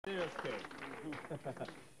Serious, K.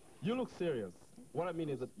 You look serious. What I mean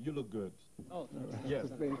is that you look good. Oh, yes.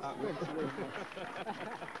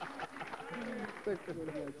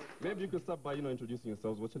 Maybe you could start by, introducing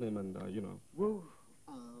yourselves. What's your name and, Woo.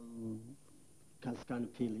 Kaskan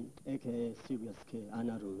Pili, aka Serious K,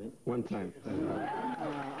 Anarume. One time.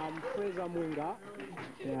 I'm Fraser Mwinga,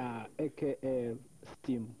 yeah, aka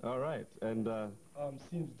Steam. All right. And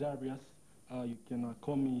Seems Darius. You can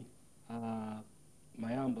call me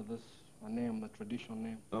Mayamba. That's my name, the traditional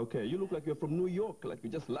name. okay, you look like you're from New York, like you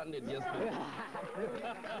just landed yesterday.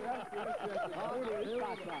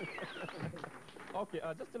 Okay,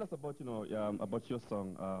 just tell us about, about your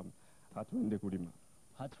song, Hatwende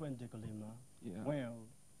Hatwende. Yeah. Well,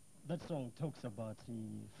 that song talks about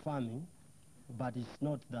farming, but it's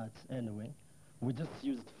not that anyway. We just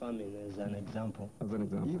used farming as an example. As an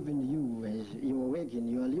example. Even you, as you are working,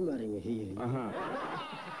 you are limbering here.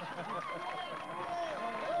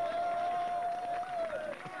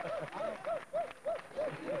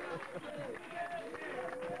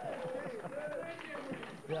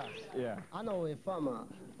 Yeah. I know a farmer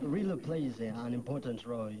really plays an important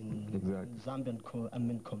role in Zambian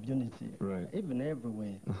community. Right. Even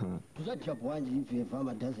everywhere. To that job, why if a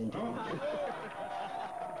farmer doesn't?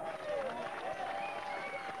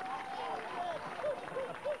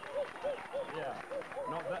 Yeah.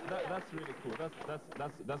 No, that's really cool.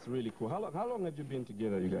 That's really cool. How long have you been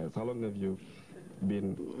together, you guys? How long have you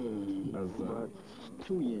been as about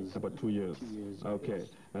 2 years. About 2 years. 2 years. Okay.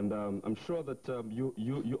 And I'm sure that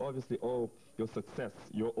you obviously owe your success,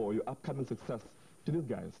 your upcoming success to these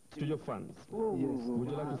guys, to your fans. Oh, yes. Would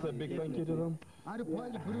you like to say a big thank you to them?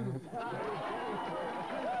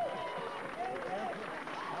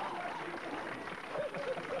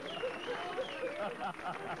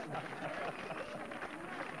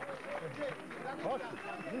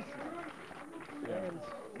 And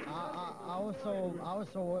I also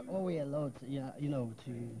owe a lot, to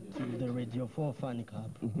the Radio 4 fan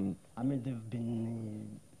club. I mean, they've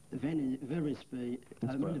been very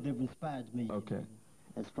they've inspired me. Okay.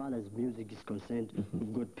 As far as music is concerned,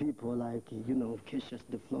 we've got people like, Cassius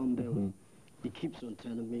the Flombe. He keeps on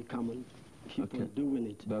telling me, come on, keep on doing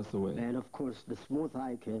it. That's the way. And of course, the smooth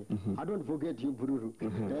Ike. I don't forget you, Bururu.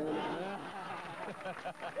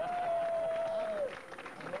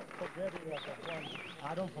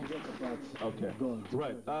 I don't forget about Okay. God.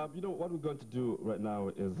 Right. What we're going to do right now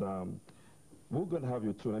is we're going to have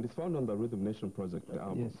your tune, and it's found on the Rhythm Nation project, the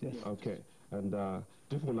album. Yes. Okay. And why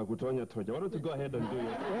don't you go ahead and do it?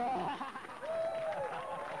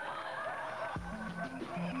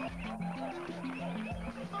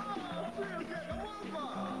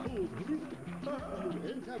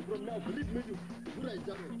 Anytime from now, believe me, you right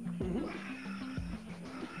there.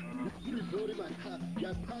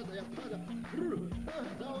 Your father.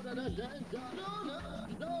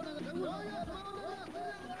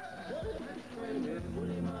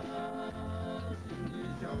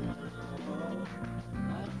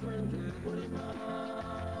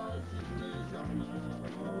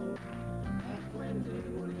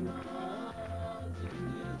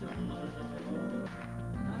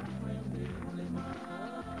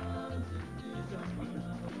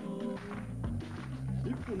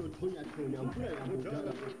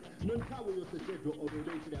 Non cavo io se cedo o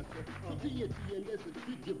vedete la sua. Ti endesse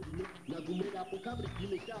ti na gumera po kabri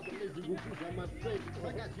dile chavo lezi kukuza my friend.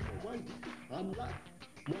 Ragazzi wanti I'm like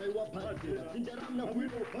my wapati. Indaramna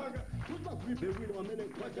kuipo paga. Kuba kuipe wino amene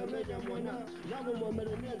kwacha menya mwana. Nabo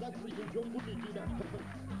mwamene neza kuri jombuli jida.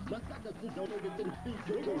 Masaka kuza ono geteri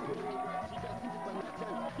fizi. Sida sisi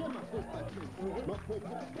panachana. Sema kospati.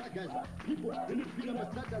 Makweka ragazzi. People inifila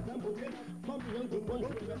masaka zambo. Family yangu kwanza.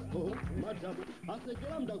 Oh, madam.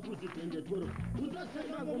 Asegera mdakuzi tenge toro.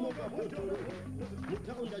 Uzasema ngomoka potoro.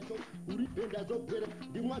 Mutaunda cho. Uripenda zopere.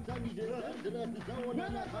 Dimwatangije. Ndena tizaona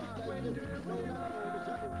na hasta.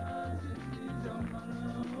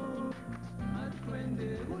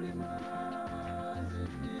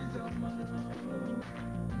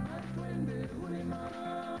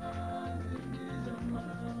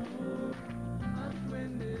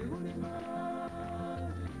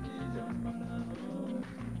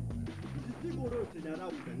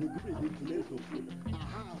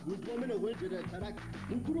 Aha, we wamene kuenjera taraki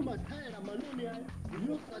mkuru matayera manoni aya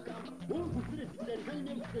yosakama wokufire tikirani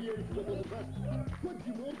kanyine mfuyeyeri kuzokokupasa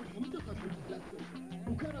kodi mwombe kamutokakulizaso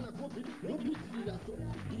ukara na covid yopitiriraso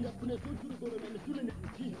ingafune zoturugoro na misune ni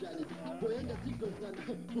kutijani koyenda tikosana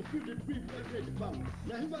kufide pre-pregnant fam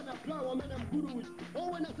na hiva na pla wamene mkuru uyu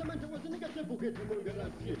owe nasema ntawazinika tepukete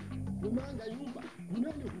mwongerasiye kumanga yumba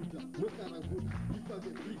kunani huta mwesana nkuta ifake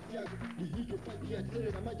bliki yako ihike faki ya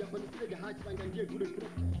tele na maja panisega hachi ranga nje kule kule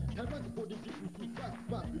Havasi body jikusi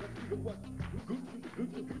fast Inapiga kwa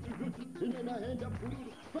gutu Ine na henda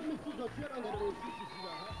pururu Fami sizo chera nga reo sisi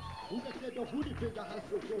sila ha Unga sedo huli pega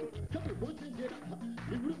haso koro Kabe bote njera ha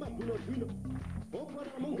Librima puno duno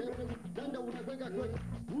Opara munga yore Danda unakwega kwa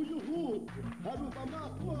Uyu huu Harufa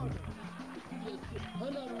mapuana Serious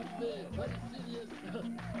Hana rupe Very serious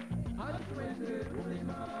Hatwende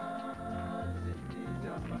ulima Sisi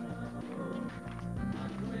jamana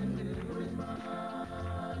Hatwende ulima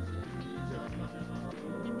Sisi jamana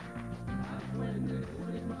Hatwende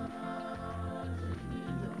ulima Sisi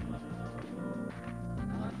jamana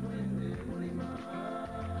Hatwende ulima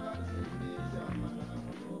Sisi jamana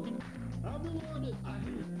Hamuone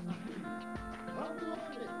Hamuone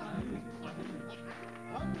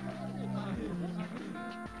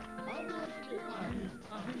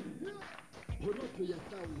Horoto ya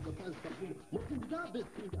sawu kapansi kapumu Mokunda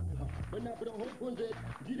besinga Manabra honkonze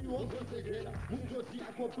Diri honkonze grela Mujoti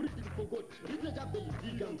ako pretty forgot Ite jabe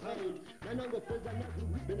yidiga mpaini Nanango peza naku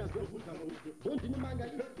Bena gofu kamuze Bondi ni manga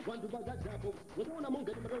Wandu baga japo Wadaona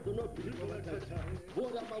monga ni marodo no Pilipo watata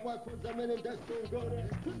Bora mawako zamene ndasongore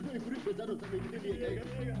Tutu ifuripe zano zamengili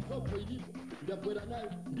ega Sopo ilipo Ndapwela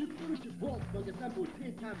nayo Ndifuru chiboss Mange sample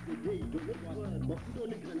 3 times a day Mafudo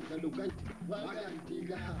ni granitando ganti Waga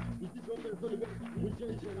ntiga Ntidombe zoni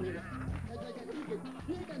Mujejera Kajaka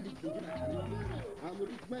ndichigira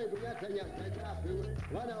Amuritmae kunyatanya Kajape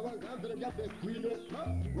Wana wanga Amfere jape kwino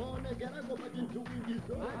Wone gerago majintu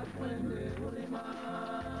wingizo Hatwende ulima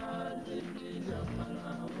Zindi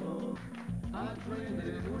jamanao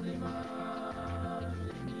Hatwende ulima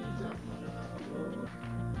Zindi jamanao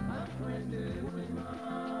Hatwende ulima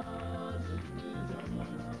Zindi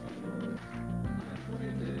jamanao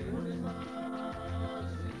Hatwende ulima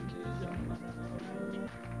Zindi jamanao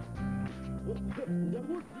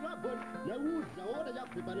Yavuza ora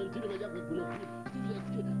yape banantini majape kuno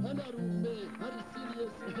serious hana rume hari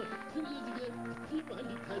serious serious ge sipa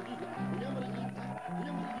handi tandiza nyamara ita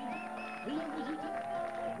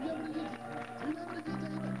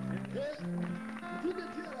eh tike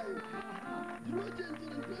tira yo droje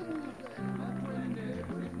ndire